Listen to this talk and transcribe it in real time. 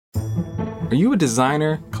Are you a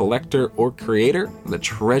designer, collector, or creator with a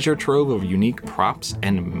treasure trove of unique props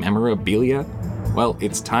and memorabilia? Well,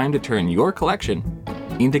 it's time to turn your collection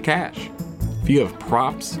into cash. If you have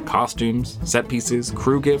props, costumes, set pieces,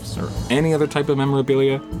 crew gifts, or any other type of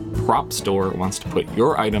memorabilia, Prop Store wants to put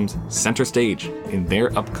your items center stage in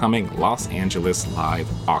their upcoming Los Angeles live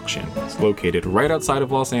auction. It's located right outside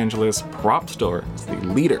of Los Angeles. Prop Store is the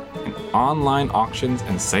leader in online auctions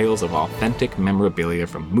and sales of authentic memorabilia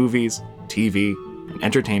from movies, TV, and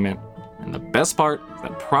entertainment. And the best part is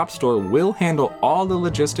that Prop Store will handle all the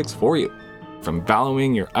logistics for you. From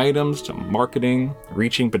valuing your items to marketing,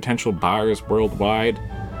 reaching potential buyers worldwide,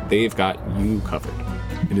 they've got you covered.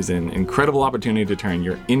 It is an incredible opportunity to turn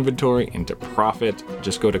your inventory into profit.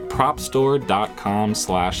 Just go to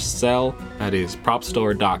propstore.com/sell. That is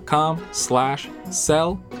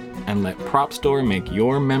propstore.com/sell. And let Prop Store make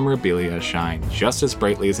your memorabilia shine just as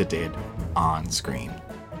brightly as it did on screen.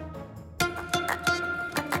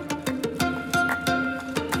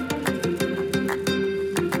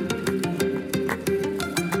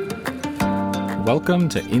 Welcome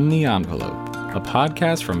to In the Envelope, a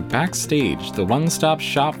podcast from Backstage, the one-stop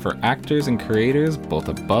shop for actors and creators both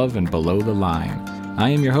above and below the line. I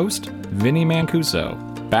am your host, Vinny Mancuso,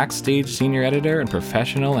 Backstage Senior Editor and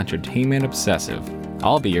Professional Entertainment Obsessive.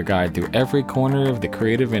 I'll be your guide through every corner of the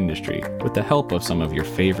creative industry with the help of some of your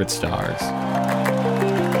favorite stars.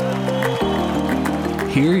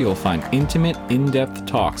 Here you'll find intimate, in-depth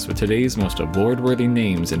talks with today's most award-worthy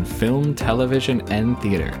names in film, television, and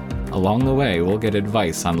theater. Along the way, we'll get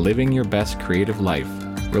advice on living your best creative life,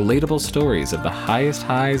 relatable stories of the highest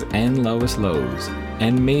highs and lowest lows,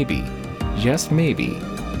 and maybe, just maybe,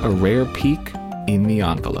 a rare peek in the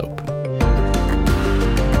envelope.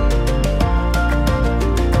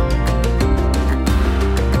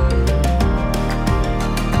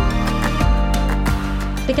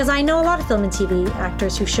 Because I know a lot of film and TV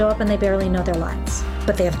actors who show up and they barely know their lines,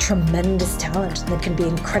 but they have tremendous talent and they can be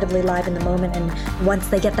incredibly live in the moment. And once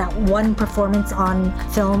they get that one performance on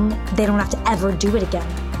film, they don't have to ever do it again.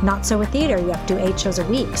 Not so with theater, you have to do 8 shows a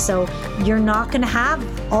week. So you're not gonna have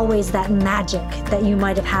always that magic that you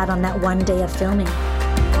might have had on that one day of filming.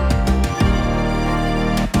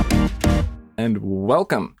 And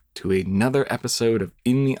welcome to another episode of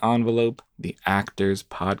In the Envelope, the Actors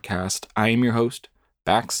Podcast. I am your host,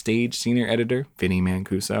 Backstage Senior Editor, Vinny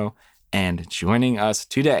Mancuso, and joining us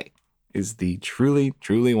today is the truly,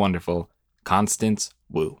 truly wonderful Constance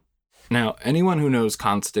Wu. Now, anyone who knows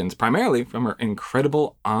Constance primarily from her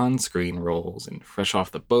incredible on-screen roles in Fresh Off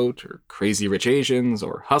the Boat or Crazy Rich Asians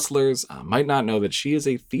or Hustlers might not know that she is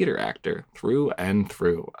a theater actor through and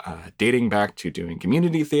through, dating back to doing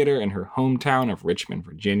community theater in her hometown of Richmond,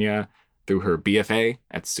 Virginia, through her BFA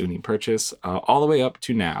at SUNY Purchase, all the way up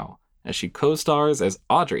to now, as she co-stars as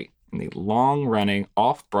Audrey in the long-running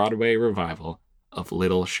off-Broadway revival of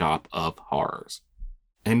Little Shop of Horrors.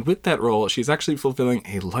 And with that role, she's actually fulfilling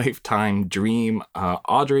a lifetime dream.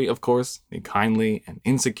 Audrey, of course, the kindly and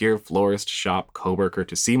insecure florist shop co-worker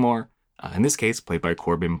to Seymour, in this case played by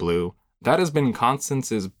Corbin Bleu. That has been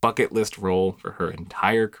Constance's bucket list role for her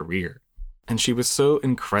entire career. And she was so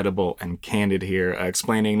incredible and candid here,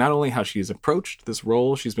 explaining not only how she's approached this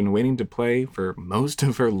role she's been waiting to play for most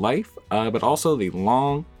of her life, but also the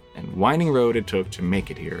long and winding road it took to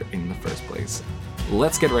make it here in the first place.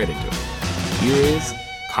 Let's get right into it. Here is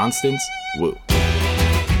Constance Wu.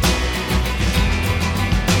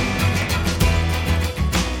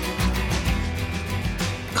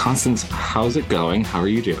 Constance, how's it going? How are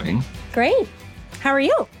you doing? Great. How are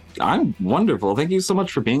you? I'm wonderful. Thank you so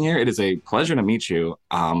much for being here. It is a pleasure to meet you.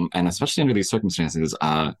 And especially under these circumstances,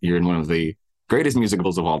 you're in one of the greatest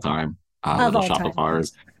musicals of all time, Little Shop of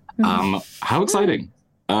Horrors. How exciting.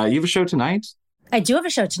 You have a show tonight? I do have a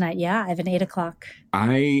show tonight, yeah. I have an 8 o'clock.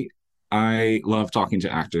 I love talking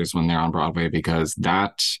to actors when they're on Broadway because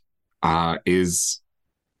that is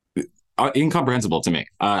incomprehensible to me.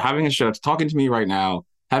 Having a show, talking to me right now,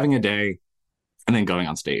 having a day, and then going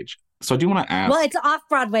on stage. So I do want to ask... Well, it's off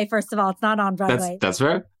Broadway, first of all. It's not on Broadway. That's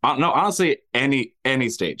fair. No, honestly, any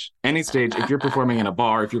stage. Any stage. If you're performing in a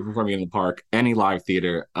bar, if you're performing in the park, any live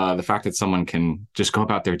theater, the fact that someone can just go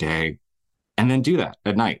about their day and then do that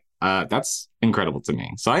at night, that's incredible to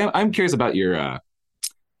me. So I'm curious about your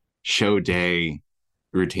show day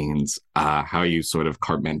routines, how you sort of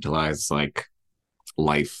compartmentalize like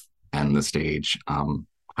life and the stage,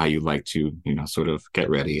 how you like to, sort of get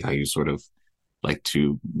ready, how you sort of like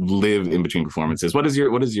to live in between performances. What is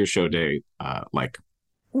your show day like?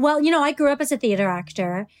 Well, I grew up as a theater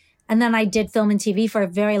actor, and then I did film and TV for a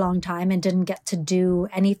very long time and didn't get to do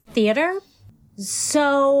any theater.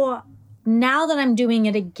 So now that I'm doing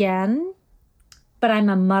it again, but I'm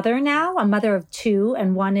a mother now, a mother of two,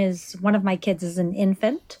 and one of my kids is an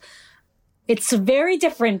infant. It's very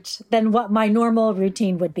different than what my normal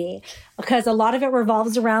routine would be, because a lot of it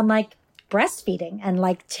revolves around like breastfeeding and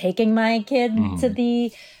like taking my kid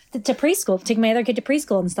to preschool, taking my other kid to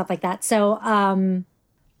preschool and stuff like that. So,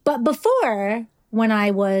 but before, when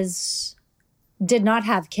I did not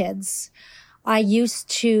have kids, I used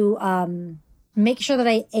to make sure that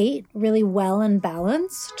I ate really well and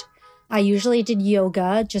balanced. I usually did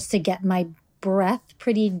yoga just to get my breath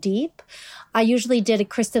pretty deep. I usually did a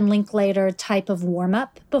Kristen Linklater type of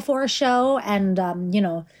warm-up before a show and,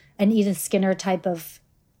 an Edith Skinner type of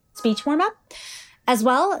speech warm-up as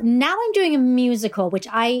well. Now I'm doing a musical, which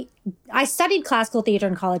I studied classical theater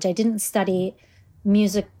in college. I didn't study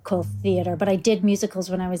musical theater, but I did musicals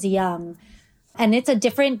when I was young. And it's a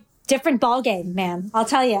different ball game, man. I'll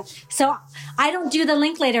tell you. So I don't do the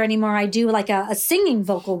Linklater anymore. I do like a singing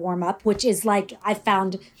vocal warm up, which is like I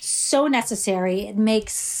found so necessary. It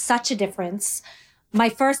makes such a difference. My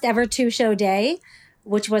first ever 2-show day,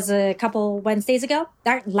 which was a couple Wednesdays ago,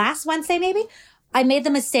 last Wednesday maybe, I made the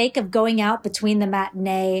mistake of going out between the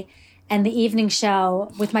matinee and the evening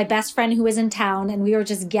show with my best friend who was in town, and we were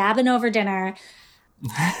just gabbing over dinner.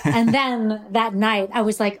 And then that night I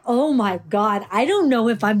was like, oh my God, I don't know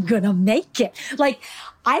if I'm going to make it. Like,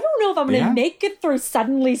 I don't know if I'm going to make it through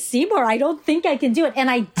Suddenly Seymour. I don't think I can do it. And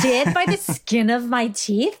I did by the skin of my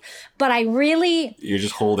teeth, but I really... You're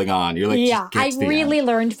just holding on. You're like, yeah, I really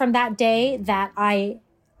learned from that day that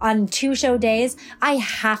on 2-show days, I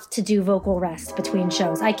have to do vocal rest between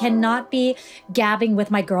shows. I cannot be gabbing with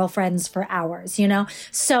my girlfriends for hours,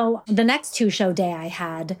 So the next 2-show day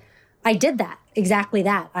I did that, exactly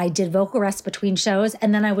that. I did vocal rest between shows,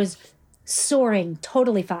 and then I was soaring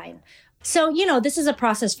totally fine. So, this is a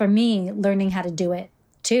process for me learning how to do it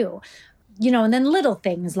too. And then little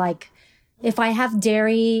things like if I have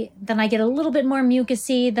dairy, then I get a little bit more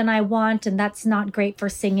mucusy than I want, and that's not great for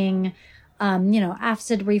singing.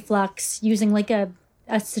 Acid reflux, using like a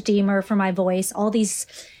steamer for my voice, all these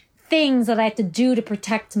things that I have to do to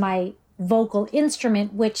protect my vocal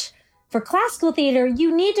instrument, which for classical theater,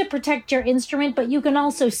 you need to protect your instrument, but you can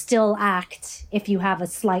also still act if you have a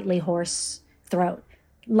slightly hoarse throat.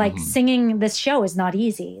 Like singing this show is not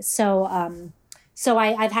easy. So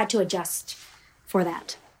I've had to adjust for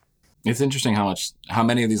that. It's interesting how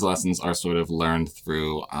many of these lessons are sort of learned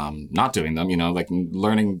through not doing them, like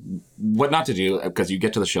learning what not to do, because you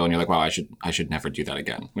get to the show and you're like, wow, I should never do that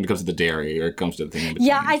again when it comes to the dairy or it comes to the thing in between.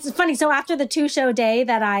 Yeah, it's funny. So after the 2-show day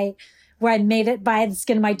where I made it by the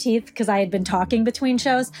skin of my teeth because I had been talking between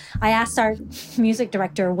shows, I asked our music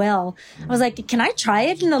director, Will, I was like, can I try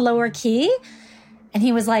it in the lower key? And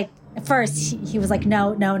he was like, at first, he was like,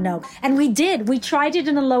 no. And we did. We tried it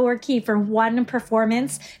in a lower key for one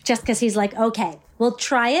performance just because he's like, okay, we'll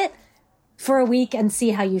try it for a week and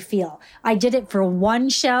see how you feel. I did it for one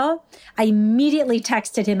show. I immediately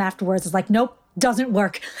texted him afterwards. I was like, nope. Doesn't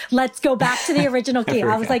work. Let's go back to the original key.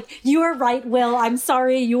 I was like, you are right, Will. I'm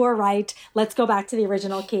sorry. You are right. Let's go back to the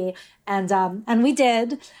original key. And we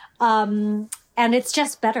did. And it's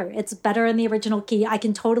just better. It's better in the original key. I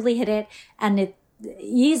can totally hit it and it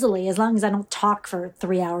easily, as long as I don't talk for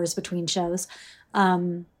 3 hours between shows.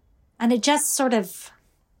 And it just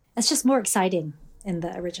it's just more exciting in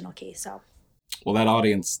the original key. So. Well, that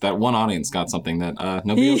one audience got something that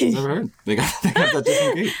nobody else has ever heard. They got that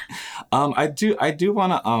different key. I do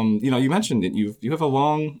want to, you mentioned it. You have a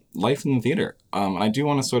long life in the theater. And I do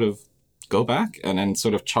want to sort of go back and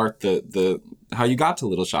sort of chart the how you got to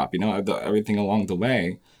Little Shop, everything along the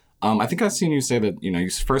way. I think I've seen you say that, you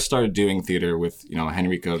first started doing theater with,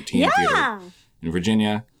 Henrico Teen Theater in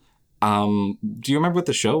Virginia. Do you remember what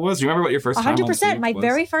the show was? Do you remember what your first time 100%. My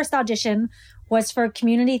very first audition was for a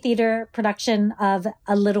community theater production of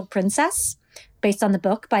A Little Princess, based on the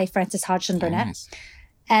book by Frances Hodgson Burnett. Nice.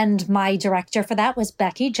 And my director for that was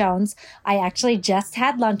Becky Jones. I actually just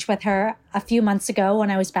had lunch with her a few months ago when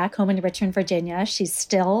I was back home in Richmond, Virginia. She's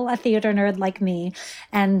still a theater nerd like me.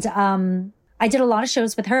 And I did a lot of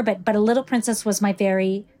shows with her, but A Little Princess was my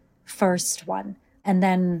very first one. And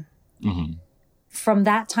then from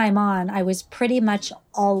that time on, I was pretty much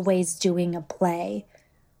always doing a play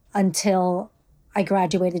until I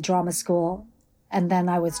graduated drama school. And then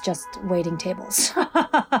I was just waiting tables.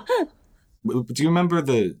 Do you remember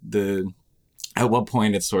at what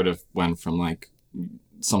point it sort of went from like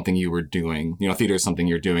something you were doing, theater is something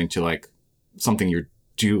you're doing, to like something you're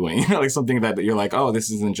doing, like something that you're like, oh,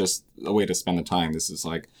 this isn't just a way to spend the time. This is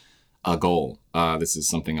like a goal. This is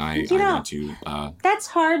something I want to. That's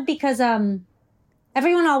hard because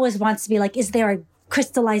everyone always wants to be like, is there a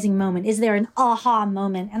crystallizing moment? Is there an aha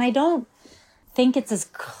moment? And I don't think it's as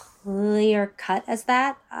clear cut as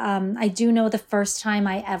that. I do know the first time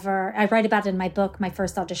I write about it in my book, my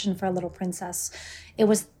first audition for A Little Princess. It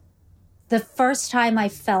was the first time I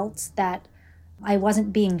felt that I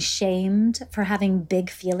wasn't being shamed for having big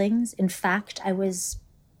feelings. In fact, I was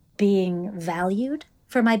being valued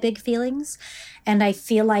for my big feelings. And I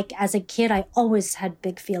feel like as a kid, I always had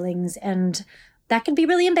big feelings, and that can be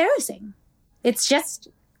really embarrassing. It's just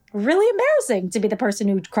really embarrassing to be the person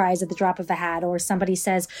who cries at the drop of a hat, or somebody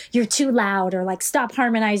says, you're too loud, or like, stop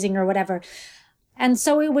harmonizing or whatever. And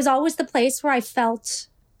so it was always the place where I felt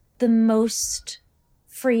the most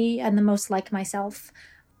free and the most like myself.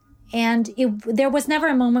 And there was never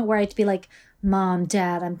a moment where I'd be like, Mom,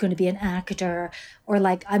 Dad, I'm going to be an actor, or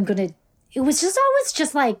like, it was just always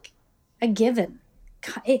just like a given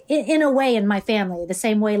in a way in my family, the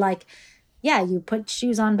same way, like, yeah, you put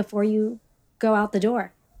shoes on before you go out the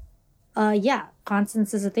door. Yeah,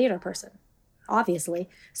 Constance is a theater person, obviously.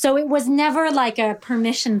 So it was never like a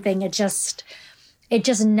permission thing. It just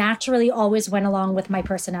naturally always went along with my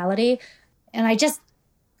personality. And I just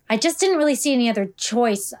didn't really see any other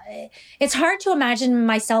choice. It's hard to imagine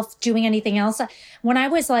myself doing anything else. When I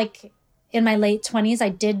was like in my late 20s, I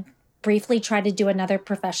did briefly try to do another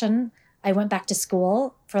profession. I went back to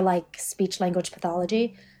school for like speech language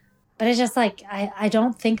pathology. But it's just like, I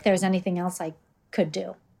don't think there's anything else I could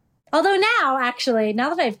do. Although now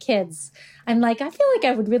that I have kids, I'm like, I feel like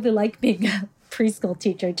I would really like being a preschool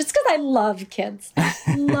teacher just because I love kids.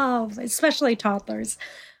 Especially toddlers.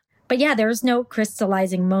 But yeah, there was no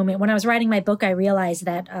crystallizing moment. When I was writing my book, I realized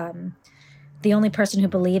that the only person who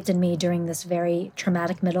believed in me during this very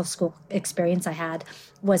traumatic middle school experience I had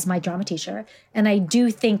was my drama teacher. And I do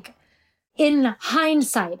think, in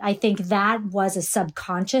hindsight, I think that was a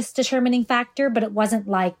subconscious determining factor, but it wasn't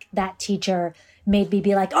like that teacher made me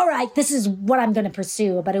be like, all right, this is what I'm going to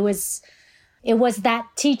pursue. But it was that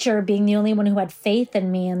teacher being the only one who had faith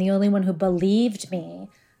in me and the only one who believed me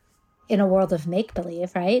in a world of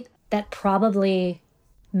make-believe, right? That probably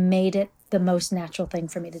made it the most natural thing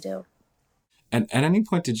for me to do. And at any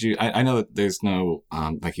point did you, I know that there's no,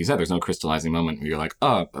 like you said, there's no crystallizing moment where you're like,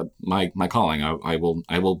 my calling, I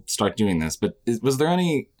will start doing this. But was there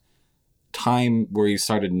any time where you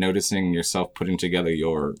started noticing yourself putting together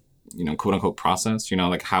your, quote unquote process,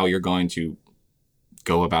 like how you're going to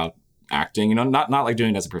go about acting, not like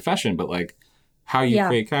doing it as a profession, but like how you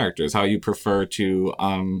create characters, how you prefer to,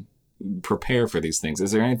 prepare for these things?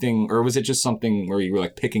 Is there anything, or was it just something where you were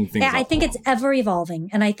like picking things up? I think it's ever evolving.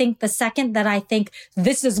 And I think the second that I think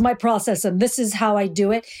this is my process and this is how I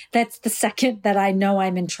do it, that's the second that I know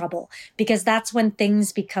I'm in trouble, because that's when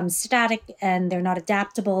things become static and they're not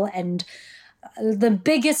adaptable. And the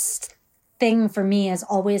biggest thing for me is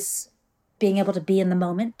always being able to be in the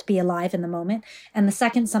moment, to be alive in the moment. And the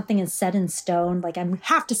second something is set in stone, like I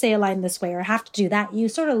have to say a line this way or I have to do that, you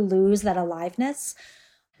sort of lose that aliveness.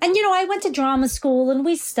 And, I went to drama school and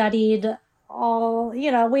we studied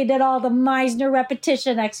we did all the Meisner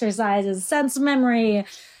repetition exercises, sense memory,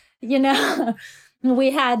 we did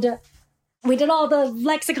all the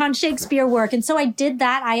lexicon Shakespeare work. And so I did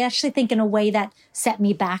that. I actually think in a way that set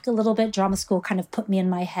me back a little bit. Drama school kind of put me in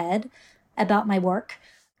my head about my work,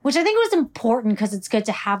 which I think was important because it's good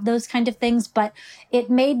to have those kind of things, but it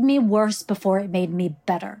made me worse before it made me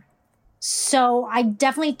better. So I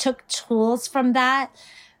definitely took tools from that.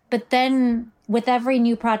 But then with every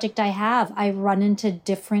new project I have, I run into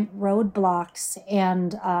different roadblocks,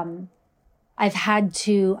 and I've had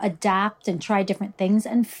to adapt and try different things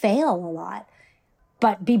and fail a lot,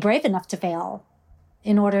 but be brave enough to fail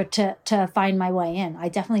in order to find my way in. I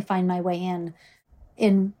definitely find my way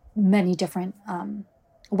in many different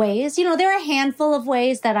ways. There are a handful of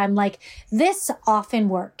ways that I'm like, this often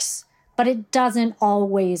works, but it doesn't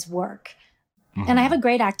always work. Mm-hmm. And I have a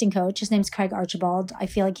great acting coach. His name's Craig Archibald. I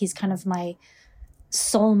feel like he's kind of my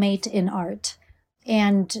soulmate in art.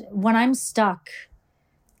 And when I'm stuck,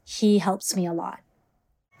 he helps me a lot.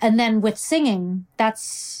 And then with singing,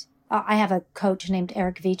 I have a coach named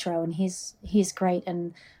Eric Vitro, and he's great.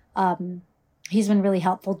 And he's been really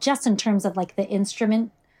helpful just in terms of like the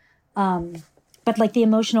instrument, but like the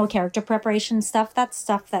emotional character preparation stuff, that's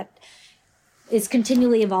stuff that is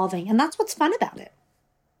continually evolving. And that's what's fun about it.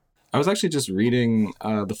 I was actually just reading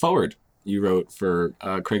the foreword you wrote for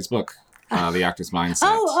Craig's book, The Actor's Mindset.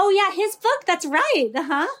 Oh, yeah, his book. That's right.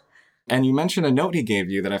 Uh-huh. And you mentioned a note he gave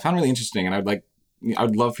you that I found really interesting, and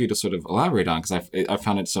I'd love for you to sort of elaborate on, because I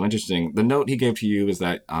found it so interesting. The note he gave to you is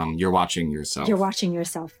that you're watching yourself. You're watching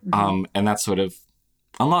yourself. Mm-hmm. And that sort of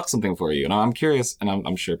unlocks something for you. And I'm curious, and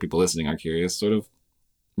I'm sure people listening are curious, sort of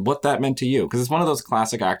what that meant to you. Because it's one of those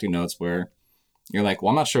classic acting notes where you're like,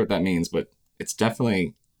 well, I'm not sure what that means, but it's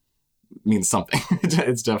definitely means something.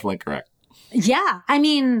 It's definitely correct. Yeah. I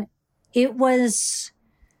mean, I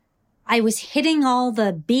was hitting all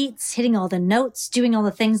the beats, hitting all the notes, doing all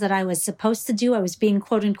the things that I was supposed to do. I was being,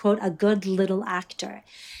 quote unquote, a good little actor.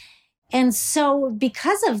 And so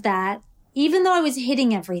because of that, even though I was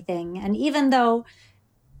hitting everything, and even though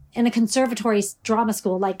in a conservatory drama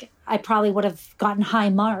school, like I probably would have gotten high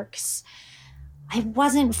marks, I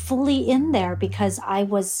wasn't fully in there because I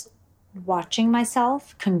was watching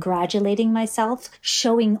myself, congratulating myself,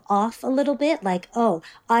 showing off a little bit, like, oh,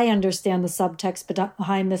 I understand the subtext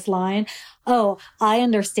behind this line. Oh, I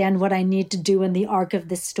understand what I need to do in the arc of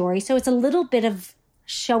this story. So it's a little bit of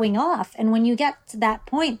showing off. And when you get to that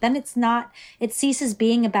point, then it ceases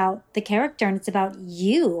being about the character and it's about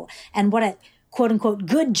you and what a quote unquote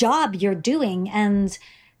good job you're doing. And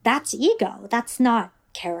that's ego. That's not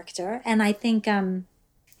character. And I think,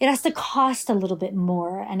 it has to cost a little bit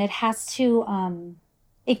more, and it has to,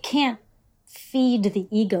 it can't feed the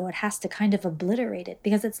ego. It has to kind of obliterate it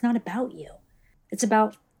because it's not about you. It's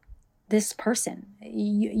about this person.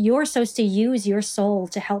 You're supposed to use your soul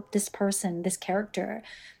to help this person, this character,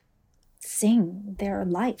 sing their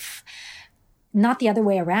life, not the other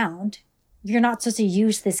way around. You're not supposed to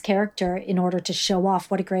use this character in order to show off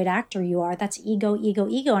what a great actor you are. That's ego, ego,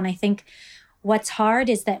 ego. And I think what's hard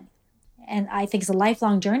is that, and I think it's a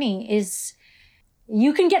lifelong journey, is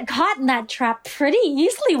you can get caught in that trap pretty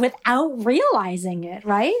easily without realizing it,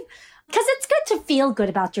 right? Because it's good to feel good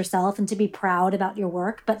about yourself and to be proud about your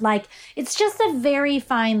work. But like, it's just a very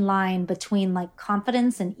fine line between like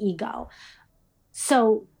confidence and ego.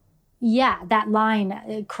 So yeah, that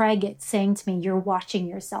line, Craig saying to me, you're watching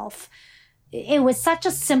yourself. It was such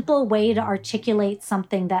a simple way to articulate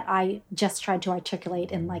something that I just tried to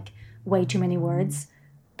articulate in like way too many words.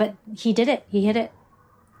 But he did it. He hit it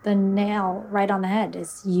the nail right on the head.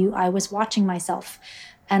 I was watching myself.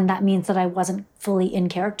 And that means that I wasn't fully in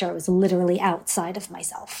character. I was literally outside of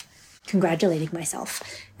myself, congratulating myself.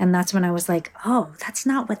 And that's when I was like, oh, that's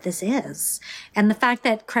not what this is. And the fact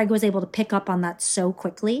that Craig was able to pick up on that so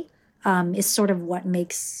quickly is sort of what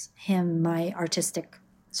makes him my artistic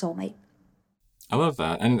soulmate. I love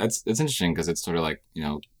that. And it's interesting because it's sort of like,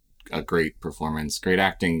 a great performance. Great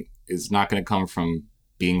acting is not going to come from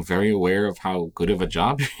being very aware of how good of a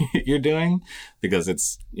job you're doing, because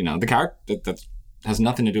it's, the character that has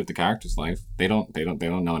nothing to do with the character's life. They don't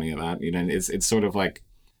know any of that. It's sort of like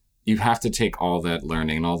you have to take all that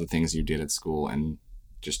learning and all the things you did at school and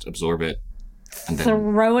just absorb it and then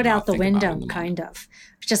throw it out the window, kind of.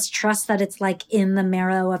 Just trust that it's like in the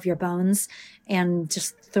marrow of your bones and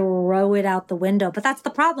just throw it out the window. But that's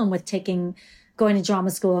the problem with going to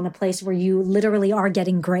drama school in a place where you literally are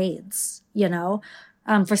getting grades,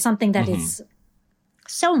 for something that is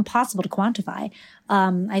so impossible to quantify.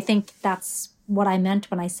 I think that's what I meant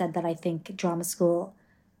when I said that I think drama school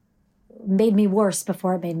made me worse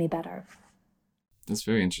before it made me better. That's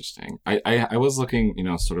very interesting. I was looking,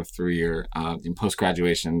 sort of through your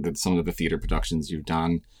post-graduation, some of the theater productions you've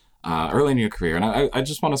done early in your career. And I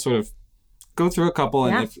just want to sort of go through a couple,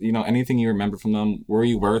 and if, anything you remember from them, where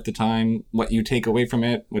you were at the time, what you take away from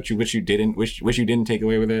it, what you wish you didn't take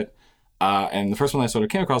away with it. And the first one I sort of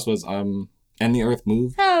came across was And the Earth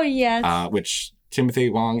Moved. Oh, yes. Which Timothy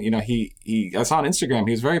Wong, I saw on Instagram,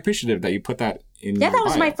 he was very appreciative that you put that in your that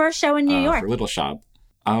was bio, my first show in New York. For Little Shop.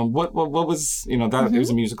 What was, that it was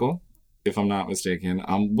a musical, if I'm not mistaken.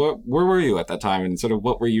 Where were you at that time, and sort of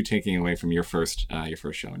what were you taking away from your first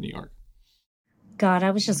show in New York? God,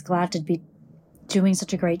 I was just glad to be doing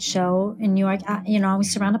such a great show in New York. I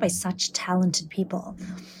was surrounded by such talented people.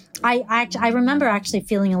 I remember actually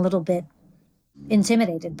feeling a little bit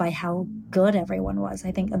intimidated by how good everyone was.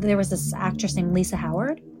 I think there was this actress named Lisa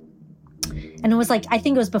Howard. And it was like, I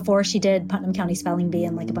think it was before she did Putnam County Spelling Bee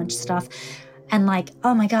and like a bunch of stuff. And like,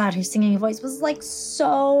 oh my God, her singing voice was like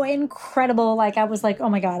so incredible. Like I was like, oh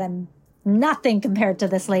my God, I'm nothing compared to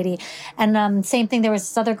this lady. And same thing, there was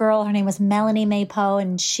this other girl, her name was Melanie May Poe,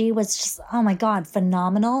 and she was just, oh my God,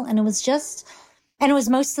 phenomenal. And it was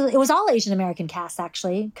all Asian American cast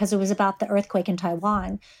actually, because it was about the earthquake in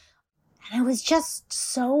Taiwan. And it was just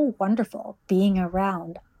so wonderful being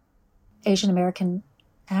around Asian American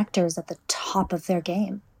actors at the top of their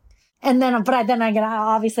game. And then,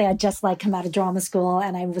 obviously I just like come out of drama school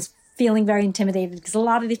and I was feeling very intimidated because a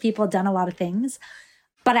lot of these people had done a lot of things,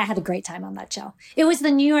 but I had a great time on that show. It was the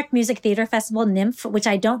New York Music Theater Festival, NYMF, which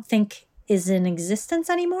I don't think is in existence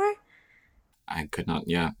anymore. I could not,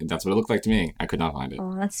 that's what it looked like to me. I could not find it.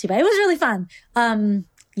 Oh, that's too bad. It was really fun.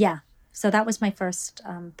 So that was my first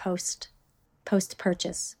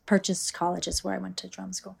post-purchase college is where I went to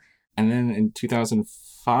drama school. And then in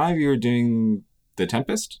 2005, you were doing The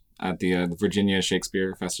Tempest at the Virginia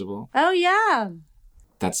Shakespeare Festival. Oh, yeah.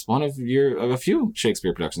 That's one of a few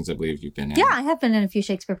Shakespeare productions I believe you've been in. Yeah, I have been in a few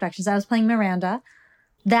Shakespeare productions. I was playing Miranda.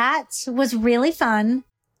 That was really fun.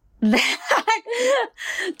 That,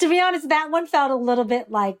 to be honest, that one felt a little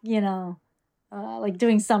bit like, like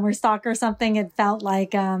doing summer stock or something. It felt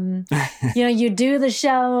like, you do the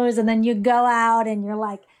shows and then you go out and you're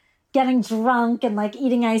like getting drunk and like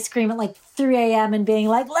eating ice cream at like 3 a.m. and being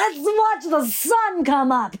like, let's watch the sun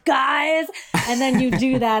come up, guys. And then you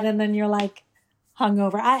do that and then you're like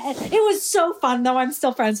hungover. It was so fun, though. I'm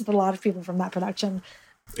still friends with a lot of people from that production.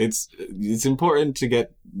 It's important to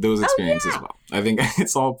get those experiences as well. I think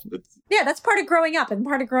Yeah, that's part of growing up. And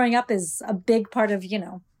part of growing up is a big part of,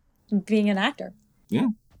 being an actor. Yeah.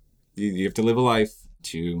 You have to live a life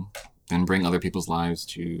to then bring other people's lives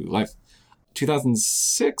to life.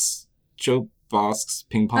 2006, Joe Bosk's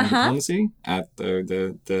Ping Pong Diplomacy at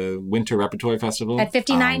the Winter Repertory Festival. At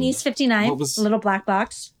 59 East 59, Little Black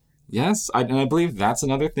Box. Yes, I believe that's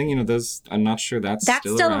another thing. I'm not sure that's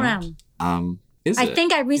still around. I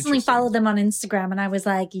think I recently followed them on Instagram and I was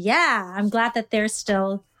like, yeah, I'm glad that they're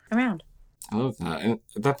still around. I love that. And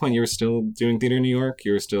at that point, you were still doing theater in New York?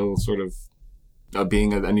 You were still sort of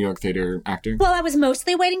being a New York theater actor? Well, I was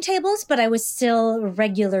mostly waiting tables, but I was still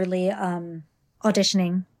regularly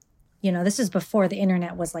auditioning. This was before the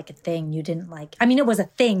internet was like a thing. You didn't it was a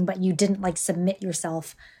thing, but you didn't submit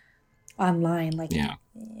yourself online.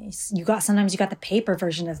 Sometimes you got the paper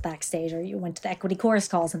version of Backstage, or you went to the equity chorus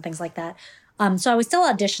calls and things like that. So I was still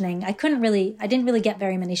auditioning. I didn't really get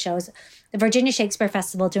very many shows. The Virginia Shakespeare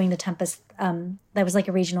Festival doing The Tempest, that was like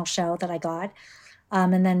a regional show that I got.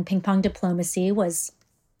 And then Ping Pong Diplomacy was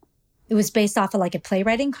based off of like a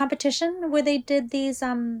playwriting competition where they did these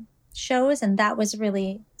shows, and that was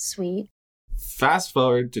really sweet. Fast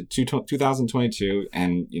forward to 2022,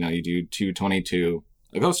 and you do 222,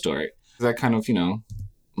 A Ghost Story. That kind of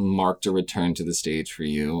marked a return to the stage for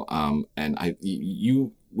you. And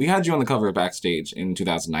we had you on the cover of Backstage in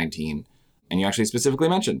 2019, and you actually specifically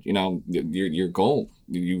mentioned your goal.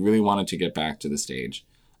 You really wanted to get back to the stage.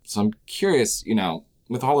 So I'm curious,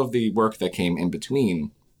 with all of the work that came in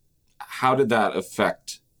between, how did that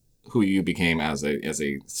affect who you became as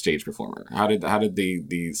a stage performer? How did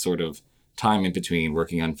the sort of time in between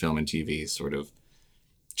working on film and TV sort of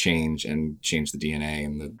change the DNA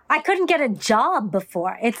and the... I couldn't get a job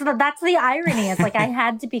before. That's the irony. It's like I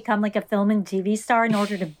had to become like a film and TV star in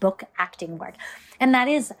order to book acting work. And that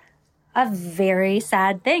is a very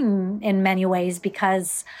sad thing in many ways,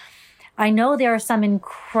 because I know there are some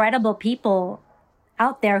incredible people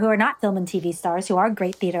out there who are not film and TV stars, who are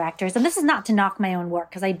great theater actors. And this is not to knock my own work,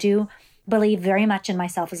 because I do believe very much in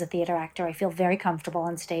myself as a theater actor. I feel very comfortable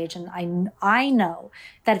on stage, and I know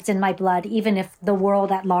that it's in my blood, even if the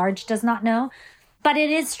world at large does not know. But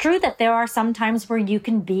it is true that there are some times where you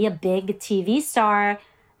can be a big TV star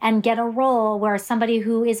and get a role where somebody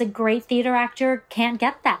who is a great theater actor can't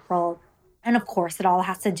get that role. And of course, it all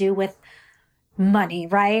has to do with money,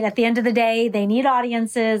 right? At the end of the day, they need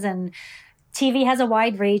audiences, and TV has a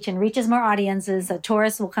wide reach and reaches more audiences. So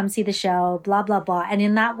tourists will come see the show, blah, blah, blah. And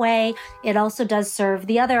in that way, it also does serve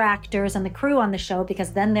the other actors and the crew on the show,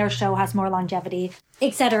 because then their show has more longevity,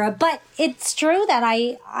 etc. But it's true that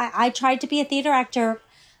I tried to be a theater actor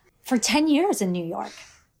for 10 years in New York.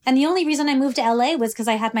 And the only reason I moved to LA was because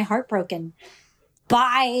I had my heart broken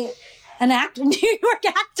by an New York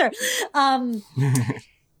actor.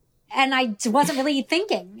 And I wasn't really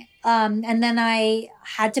thinking. And then I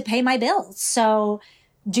had to pay my bills. So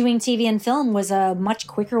doing TV and film was a much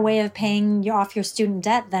quicker way of paying off your student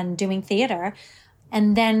debt than doing theater.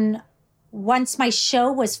 And then once my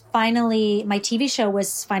TV show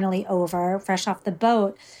was finally over, Fresh Off the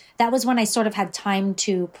Boat, that was when I sort of had time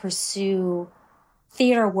to pursue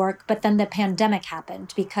theater work. But then the pandemic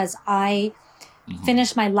happened, because I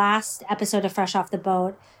finished my last episode of Fresh Off the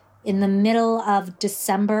Boat in the middle of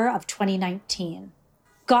December of 2019.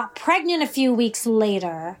 Got pregnant a few weeks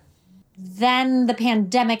later. Then the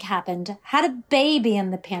pandemic happened. Had a baby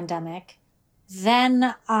in the pandemic. Then,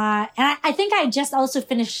 and I think I just also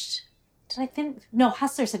finished... No,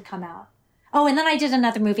 Hustlers had come out. Oh, and then I did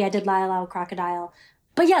another movie. I did Lyle Crocodile.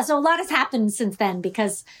 But yeah, so a lot has happened since then,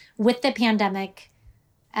 because with the pandemic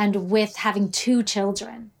and with having 2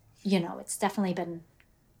 children, it's definitely been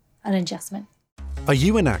an adjustment. Are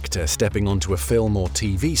you an actor stepping onto a film or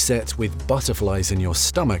TV set with butterflies in your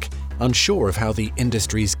stomach, unsure of how the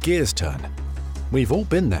industry's gears turn? We've all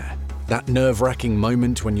been there. That nerve-wracking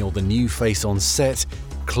moment when you're the new face on set,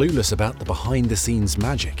 clueless about the behind-the-scenes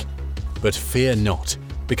magic. But fear not.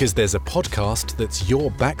 because there's a podcast that's your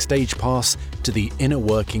backstage pass to the inner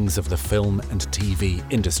workings of the film and TV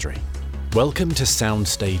industry. Welcome to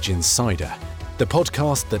Soundstage Insider, the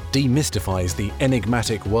podcast that demystifies the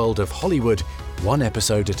enigmatic world of Hollywood one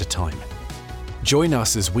episode at a time. Join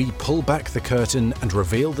us as we pull back the curtain and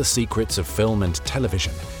reveal the secrets of film and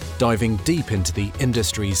television, diving deep into the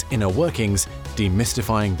industry's inner workings,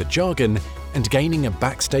 demystifying the jargon, and gaining a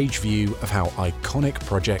backstage view of how iconic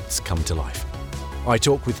projects come to life. I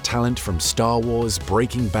talk with talent from Star Wars,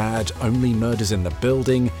 Breaking Bad, Only Murders in the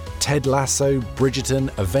Building, Ted Lasso,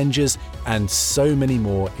 Bridgerton, Avengers, and so many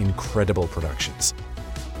more incredible productions.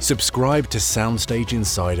 Subscribe to Soundstage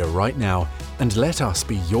Insider right now and let us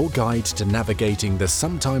be your guide to navigating the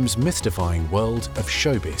sometimes mystifying world of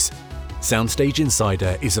showbiz. Soundstage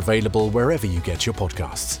Insider is available wherever you get your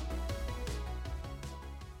podcasts.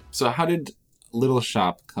 So how did Little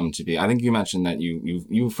Shop come to be? I think you mentioned that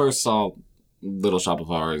you first saw Little Shop of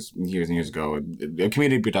Horrors years and years ago, a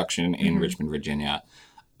community production in Richmond, Virginia.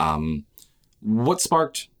 What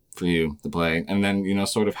sparked for you the play? And then,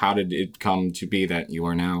 sort of how did it come to be that you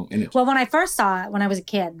are now in it? Well, when I first saw it, when I was a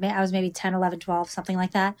kid, I was maybe 10, 11, 12, something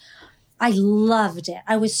like that. I loved it.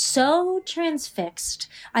 I was so transfixed.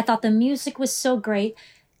 I thought the music was so great.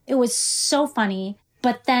 It was so funny.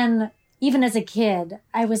 But then, even as a kid,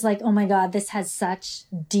 I was like, oh my God, this has such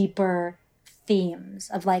deeper themes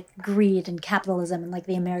of like greed and capitalism and like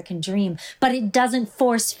the American dream, but it doesn't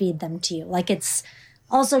force feed them to you. Like it's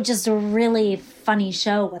also just a really funny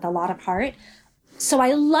show with a lot of heart. So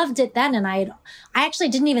I loved it then. And I actually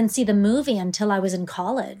didn't even see the movie until I was in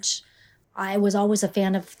college. I was always a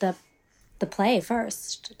fan of the play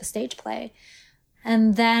first, the stage play.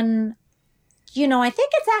 And then, I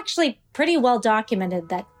think it's actually pretty well documented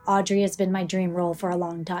that Audrey has been my dream role for a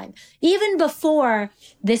long time. Even before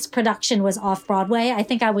this production was off Broadway, I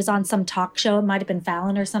think I was on some talk show, it might have been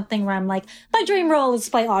Fallon or something, where I'm like, my dream role is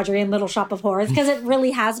to play Audrey in Little Shop of Horrors, because it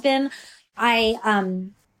really has been. I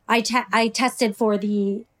tested for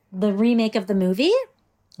the remake of the movie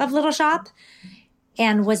of Little Shop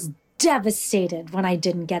and was devastated when I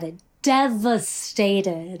didn't get it.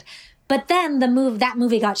 Devastated. But then that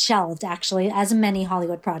movie got shelved, actually, as many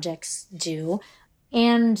Hollywood projects do.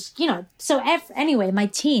 And, anyway, my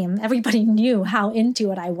team, everybody knew how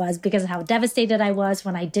into it I was because of how devastated I was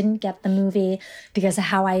when I didn't get the movie, because of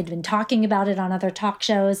how I had been talking about it on other talk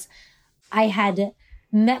shows. I had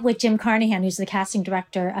met with Jim Carnahan, who's the casting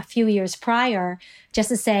director, a few years prior, just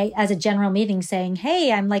to say, as a general meeting, saying,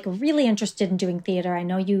 hey, I'm like really interested in doing theater. I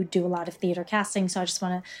know you do a lot of theater casting, so I just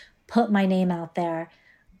want to put my name out there.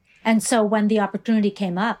 And so when the opportunity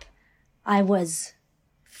came up, I was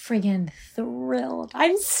friggin' thrilled.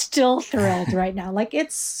 I'm still thrilled right now. Like,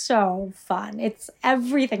 it's so fun. It's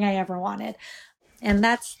everything I ever wanted. And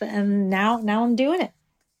now I'm doing it.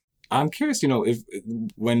 I'm curious, if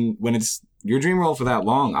when it's your dream role for that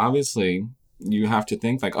long, obviously you have to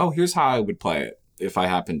think like, oh, here's how I would play it if I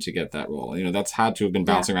happened to get that role. That's had to have been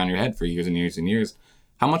bouncing around your head for years and years and years.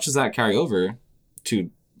 How much does that carry over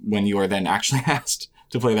to when you are then actually asked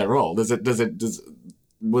to play that role?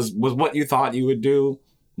 Was what you thought you would do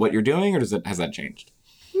what you're doing, or has that changed?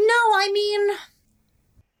 No, I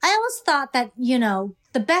always thought that,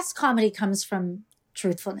 the best comedy comes from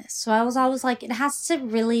truthfulness. So I was always like, it has to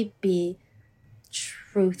really be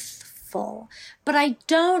truthful. But I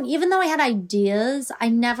don't, even though I had ideas, I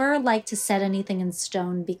never like to set anything in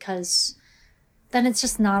stone because then it's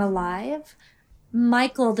just not alive.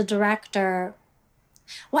 Michael, the director,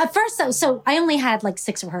 well, at first, so I only had like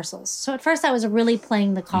 6 rehearsals. So at first I was really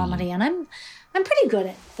playing the comedy, and I'm pretty good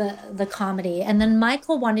at the comedy. And then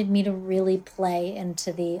Michael wanted me to really play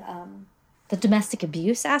into the domestic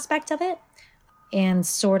abuse aspect of it and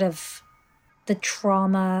sort of the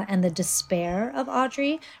trauma and the despair of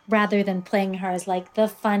Audrey, rather than playing her as like the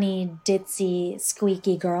funny, ditzy,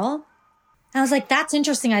 squeaky girl. I was like, that's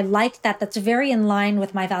interesting. I like that. That's very in line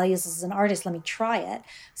with my values as an artist. Let me try it.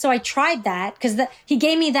 So I tried that because he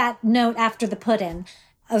gave me that note after the put-in.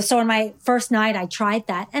 So on my first night, I tried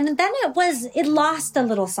that. And then it lost a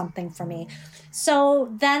little something for me.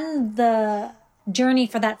 So then the journey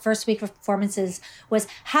for that first week of performances was,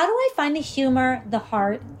 how do I find the humor, the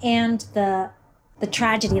heart, and the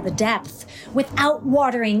tragedy, the depth, without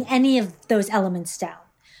watering any of those elements down?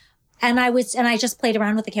 And I just played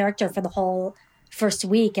around with the character for the whole first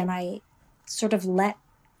week, and I sort of let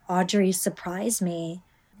Audrey surprise me,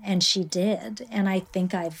 and she did. And I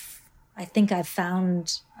think I've found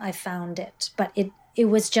it. But it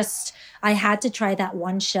was just, I had to try that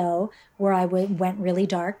one show where I went really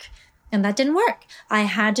dark And that didn't work. I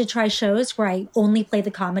had to try shows where I only play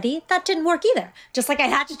the comedy. That didn't work either. Just like I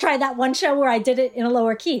had to try that one show where I did it in a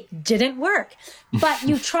lower key. Didn't work. But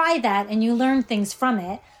you try that and you learn things from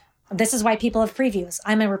it. This is why people have previews.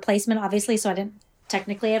 I'm a replacement, obviously, so I didn't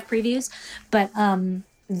technically have previews. But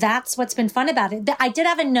that's what's been fun about it. I did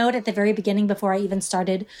have a note at the very beginning before I even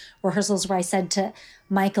started rehearsals where I said to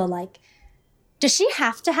Michael, like, does she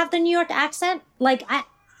have to have the New York accent? Like,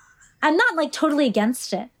 I'm not like totally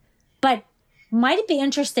against it. But might it be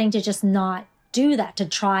interesting to just not do that, to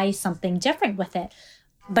try something different with it?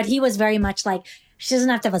 But he was very much like, she doesn't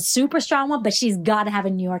have to have a super strong one, but she's got to have a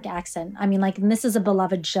New York accent. I mean, like, and this is a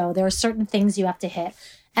beloved show. There are certain things you have to hit.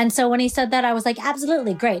 And so when he said that, I was like,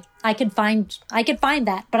 absolutely, great. I could find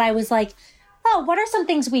that. But I was like, oh, what are some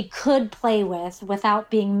things we could play with without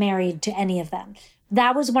being married to any of them?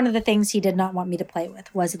 That was one of the things he did not want me to play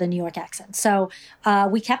with, was the New York accent. So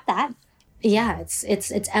we kept that. Yeah,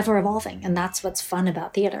 it's ever evolving, and that's what's fun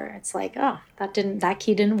about theater. It's like, oh, that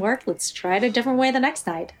key didn't work. Let's try it a different way the next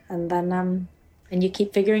night, and then and you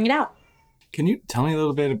keep figuring it out. Can you tell me a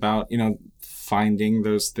little bit about finding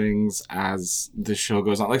those things as the show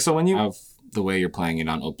goes on? Like, so when you have the way you're playing it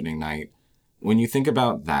on opening night, when you think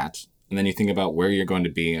about that, and then you think about where you're going to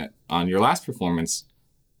be on your last performance,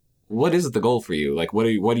 what is the goal for you? Like, what are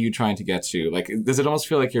you trying to get to? Like, does it almost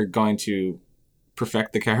feel like you're going to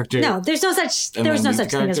perfect the character? No, there's no such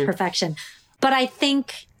thing as perfection. But I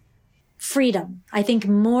think freedom. I think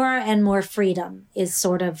more and more freedom is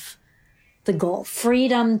sort of the goal.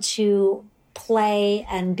 Freedom to play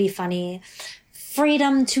and be funny.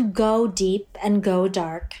 Freedom to go deep and go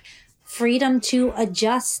dark. Freedom to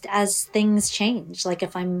adjust as things change. Like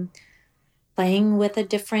if I'm playing with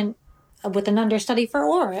an understudy for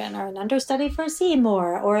Oren or an understudy for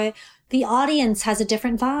Seymour, or the audience has a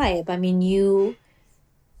different vibe. I mean, you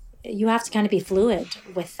have to kind of be fluid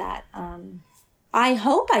with that. I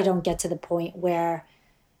hope I don't get to the point where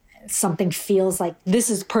something feels like this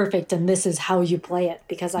is perfect and this is how you play it,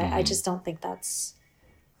 because I just don't think that's,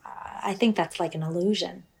 I think that's like an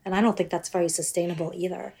illusion. And I don't think that's very sustainable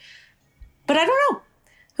either. But I don't know.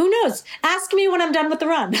 Who knows? Ask me when I'm done with the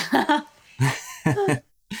run.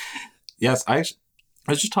 Yes, I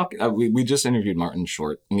was just talking. We just interviewed Martin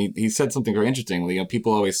Short, and he said something very interesting.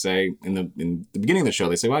 People always say in the beginning of the show,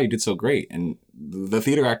 they say, "Wow, you did so great," and the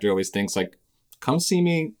theater actor always thinks like, "Come see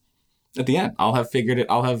me at the end. I'll have figured it.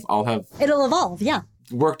 I'll have. It'll evolve. Yeah.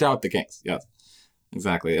 Worked out the kinks. Yes,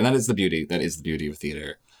 exactly. And that is the beauty. That is the beauty of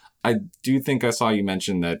theater. I do think I saw you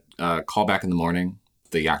mention that Call Back in the Morning,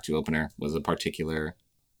 the Act 2 opener, was a particular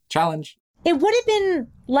challenge. It would have been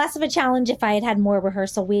less of a challenge if I had had more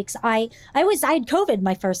rehearsal weeks. I had COVID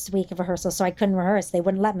my first week of rehearsal, so I couldn't rehearse. They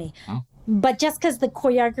wouldn't let me. Oh. But just because the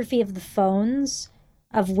choreography of the phones,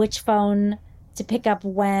 of which phone to pick up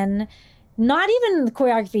when, not even the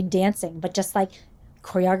choreography dancing, but just like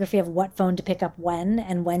choreography of what phone to pick up when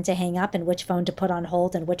and when to hang up and which phone to put on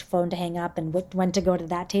hold and which phone to hang up and when to go to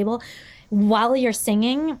that table while you're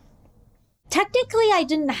singing. Technically, I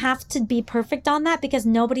didn't have to be perfect on that because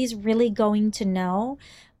nobody's really going to know.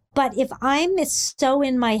 But if I'm so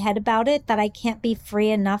in my head about it that I can't be free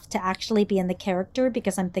enough to actually be in the character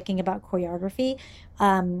because I'm thinking about choreography,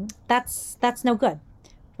 that's no good,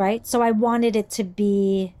 right? So I wanted it to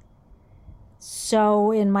be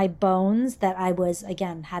so in my bones that I was,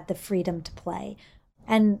 again, had the freedom to play.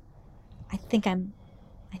 And I think I'm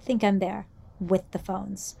there with the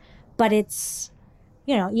phones. But it's,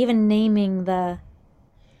 even naming the,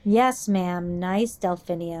 yes, ma'am, nice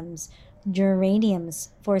delphiniums, geraniums,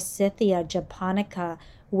 forsythia, japonica,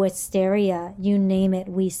 wisteria, you name it,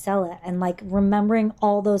 we sell it. And like remembering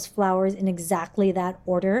all those flowers in exactly that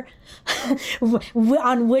order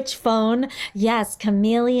on which phone. Yes,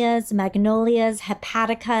 camellias, magnolias,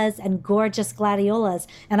 hepaticas, and gorgeous gladiolas.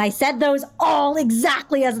 And I said those all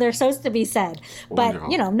exactly as they're supposed to be said. Wonderful.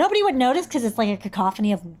 But, nobody would notice because it's like a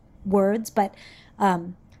cacophony of words, but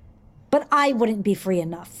I wouldn't be free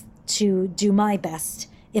enough to do my best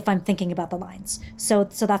if I'm thinking about the lines. So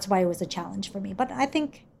that's why it was a challenge for me. But I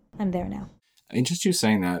think I'm there now. And just you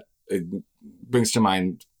saying that, it brings to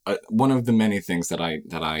mind one of the many things that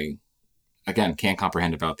I again, can't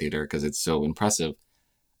comprehend about theater because it's so impressive.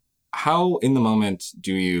 How in the moment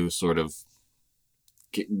do you sort of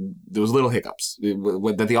get those little hiccups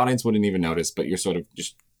that the audience wouldn't even notice, but you're sort of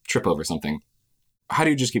just trip over something? How do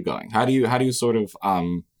you just keep going? How do you sort of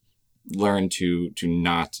learn to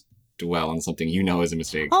not dwell on something is a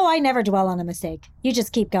mistake? Oh, I never dwell on a mistake. You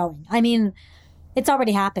just keep going. I mean, it's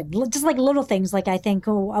already happened. Just like little things. Like I think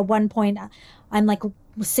at one point I'm like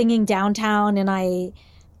singing downtown and I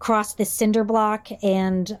crossed this cinder block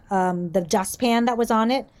and the dustpan that was on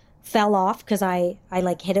it fell off because I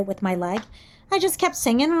like hit it with my leg. I just kept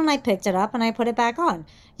singing and I picked it up and I put it back on.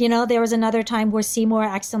 You know, there was another time where Seymour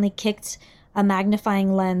accidentally kicked a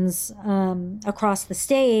magnifying lens across the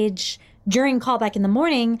stage during callback in the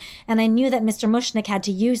morning, and I knew that Mr. Mushnick had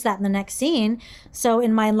to use that in the next scene. So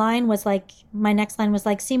in my next line was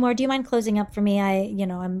like, Seymour, do you mind closing up for me?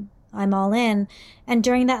 I'm all in. And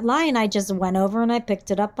during that line, I just went over and I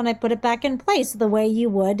picked it up and I put it back in place the way you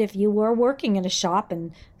would if you were working in a shop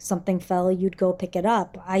and something fell, you'd go pick it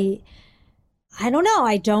up. I don't know.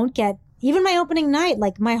 I don't get, even my opening night,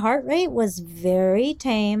 like my heart rate was very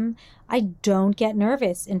tame. I don't get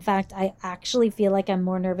nervous. In fact, I actually feel like I'm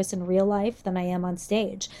more nervous in real life than I am on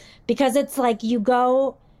stage, because it's like you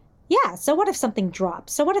go, yeah, so what if something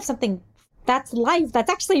drops? So what if something, that's life.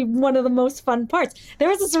 That's actually one of the most fun parts. There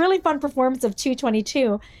was this really fun performance of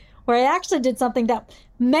 222 where I actually did something that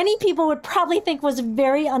many people would probably think was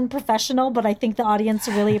very unprofessional, but I think the audience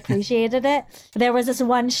really appreciated it. There was this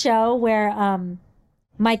one show where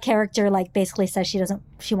my character like basically says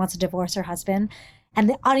she wants to divorce her husband. And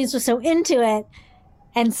the audience was so into it.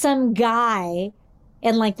 And some guy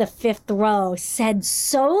in like the fifth row said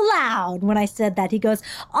so loud when I said that, he goes,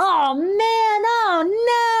 "Oh man,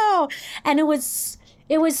 oh no." And it was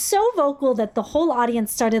so vocal that the whole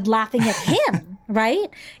audience started laughing at him, right?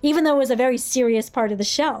 Even though it was a very serious part of the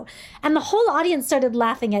show. And the whole audience started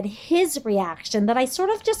laughing at his reaction that I sort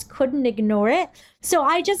of just couldn't ignore it. So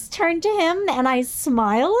I just turned to him and I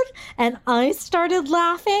smiled and I started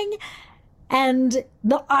laughing. And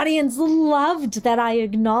the audience loved that I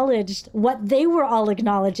acknowledged what they were all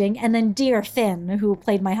acknowledging. And then dear Finn, who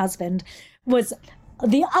played my husband, was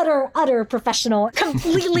the utter professional,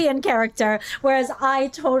 completely in character. Whereas I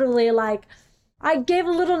totally I gave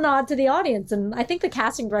a little nod to the audience. And I think the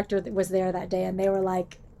casting director was there that day and they were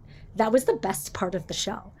like, that was the best part of the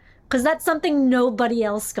show. Because that's something nobody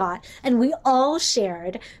else got. And we all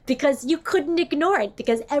shared because you couldn't ignore it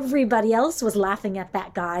because everybody else was laughing at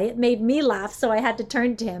that guy. It made me laugh, so I had to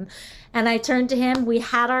turn to him. And I turned to him. We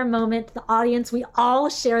had our moment. The audience, we all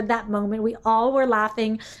shared that moment. We all were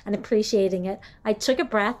laughing and appreciating it. I took a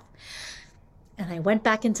breath and I went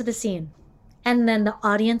back into the scene. And then the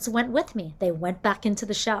audience went with me. They went back into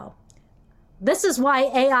the show. This is why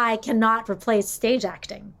AI cannot replace stage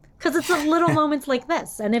acting. Because it's the little moments like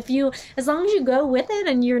this. And as long as you go with it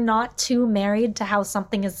and you're not too married to how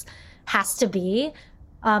something has to be,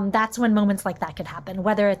 that's when moments like that could happen.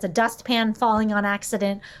 Whether it's a dustpan falling on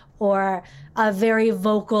accident or a very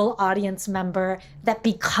vocal audience member that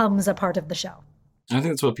becomes a part of the show. I think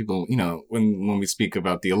that's what people, when we speak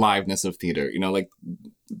about the aliveness of theater, like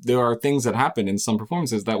there are things that happen in some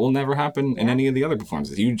performances that will never happen in any of the other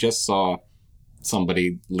performances. You just saw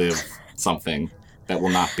somebody live something that will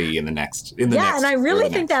not be in the next. And I really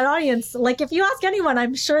think that audience, like if you ask anyone,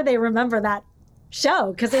 I'm sure they remember that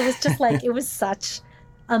show because it was just like, it was such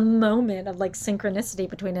a moment of like synchronicity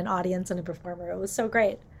between an audience and a performer. It was so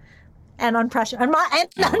great. And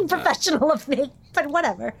unprofessional of me, but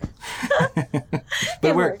whatever. But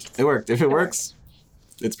it worked. It worked. If it works,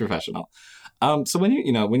 it's professional. So when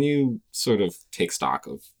you sort of take stock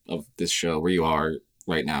of this show where you are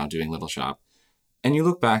right now doing Little Shop, and you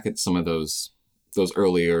look back at some of those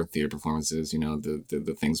earlier theater performances,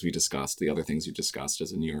 the things we discussed, the other things you discussed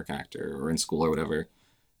as a New York actor or in school or whatever.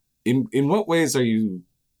 In what ways do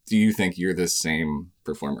you think you're the same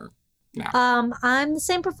performer now? I'm the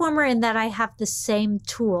same performer in that I have the same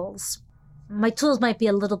tools. My tools might be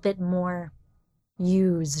a little bit more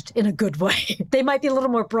used in a good way. They might be a little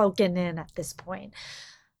more broken in at this point.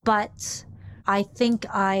 But I think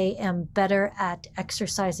I am better at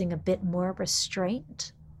exercising a bit more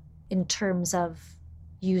restraint in terms of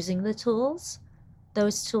using those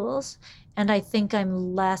tools. And I think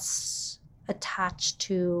I'm less attached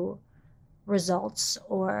to results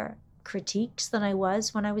or critiques than I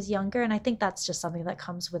was when I was younger. And I think that's just something that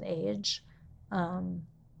comes with age. And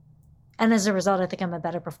as a result, I think I'm a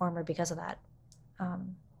better performer because of that.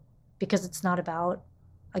 Because it's not about,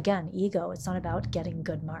 again, ego. It's not about getting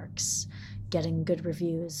good marks, getting good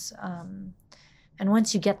reviews. And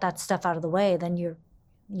once you get that stuff out of the way, then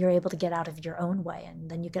you're able to get out of your own way, and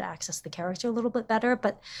then you can access the character a little bit better.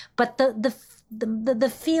 But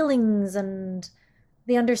the feelings and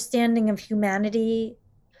the understanding of humanity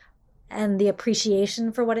and the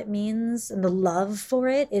appreciation for what it means and the love for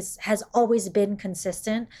it has always been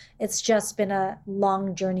consistent. It's just been a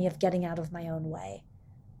long journey of getting out of my own way.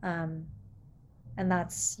 And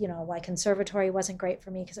that's, why conservatory wasn't great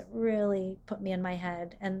for me, because it really put me in my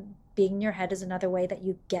head. And being in your head is another way that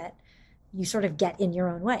you sort of get in your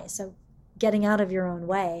own way. So getting out of your own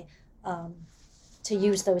way to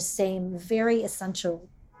use those same very essential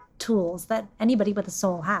tools that anybody with a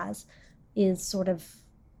soul has is sort of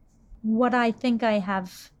what I think I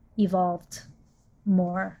have evolved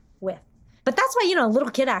more with. But that's why, little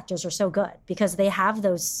kid actors are so good, because they have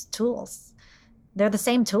those tools. They're the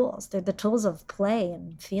same tools. They're the tools of play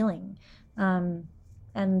and feeling. And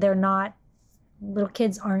they're not, little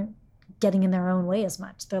kids aren't getting in their own way as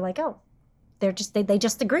much. They're like, oh, they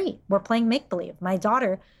just agree. We're playing make-believe. My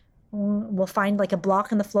daughter will find like a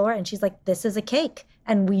block in the floor and she's like, this is a cake.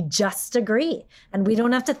 And we just agree. And we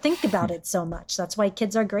don't have to think about it so much. That's why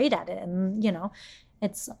kids are great at it. And,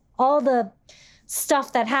 it's all the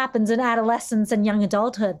stuff that happens in adolescence and young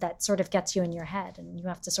adulthood that sort of gets you in your head. And you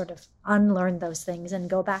have to sort of unlearn those things and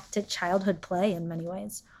go back to childhood play in many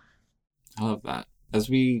ways. I love that. As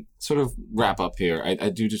we sort of wrap up here, I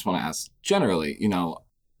do just want to ask generally, in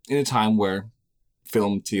a time where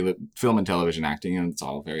film and television acting, and it's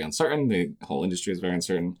all very uncertain, the whole industry is very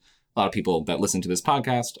uncertain. A lot of people that listen to this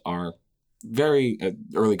podcast are very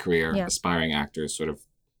early career, aspiring actors, sort of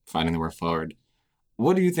finding their way forward.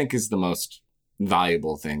 What do you think is the most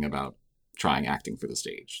valuable thing about trying acting for the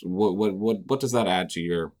stage? What does that add to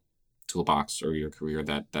your toolbox or your career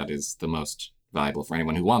that is the most valuable for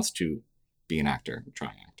anyone who wants to be an actor and try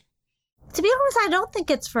acting? To be honest, I don't think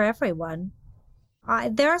it's for everyone.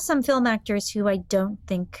 There are some film actors who I don't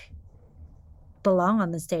think belong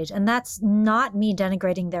on the stage, and that's not me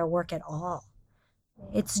denigrating their work at all.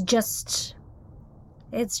 It's just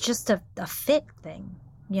a fit thing,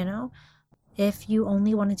 If you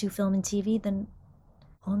only want to do film and TV, then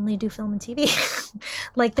only do film and TV.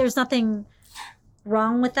 Like, there's nothing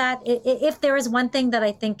wrong with that. If there is one thing that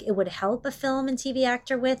I think it would help a film and TV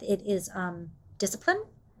actor with, it is discipline.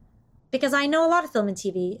 Because I know a lot of film and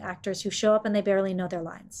TV actors who show up and they barely know their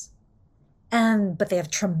lines. But they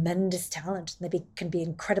have tremendous talent. And they can be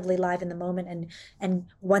incredibly live in the moment. And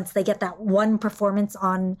once they get that one performance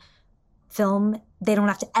on film, they don't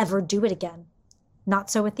have to ever do it again.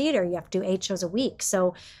 Not so with theater. You have to do 8 shows a week.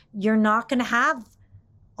 So you're not going to have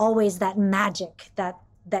always that magic that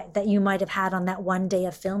you might have had on that one day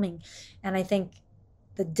of filming. And I think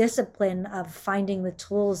the discipline of finding the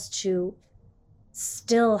tools to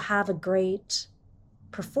still have a great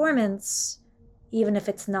performance, even if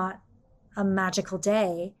it's not a magical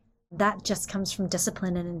day, that just comes from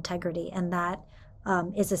discipline and integrity. And that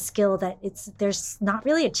is a skill that there's not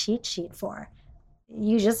really a cheat sheet for.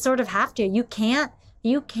 You just sort of have to. You can't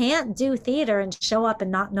do theater and show up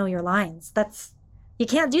and not know your lines. You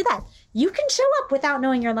can't do that. You can show up without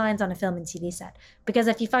knowing your lines on a film and TV set, because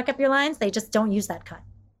if you fuck up your lines, they just don't use that cut.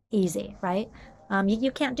 Easy, right?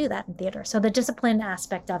 You can't do that in theater. So the discipline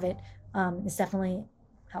aspect of it is definitely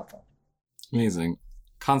helpful. Amazing.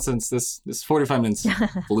 Constance, this 45 minutes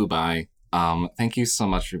flew by. Thank you so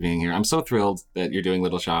much for being here. I'm so thrilled that you're doing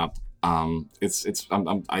Little Shop. It's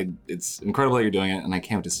incredible that you're doing it, and I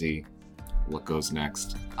can't wait to see what goes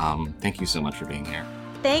next. Thank you so much for being here.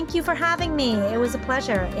 Thank you for having me. It was a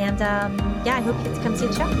pleasure. And I hope you get to come see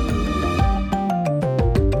the show.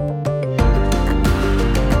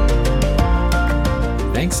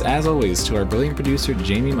 Thanks, as always, to our brilliant producer,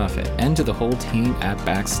 Jamie Muffett, and to the whole team at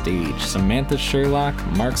Backstage. Samantha Sherlock,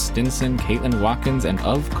 Mark Stinson, Caitlin Watkins, and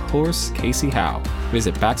of course, Casey Howe.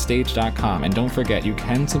 Visit Backstage.com, and don't forget, you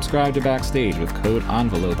can subscribe to Backstage with code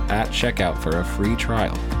ENVELOPE at checkout for a free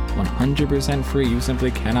trial. 100% free, you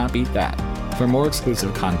simply cannot beat that. For more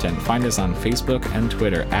exclusive content, find us on Facebook and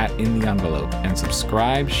Twitter at In The Envelope, and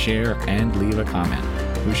subscribe, share, and leave a comment.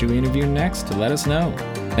 Who should we interview next? Let us know.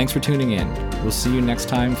 Thanks for tuning in. We'll see you next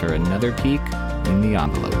time for another peek in the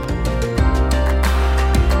envelope.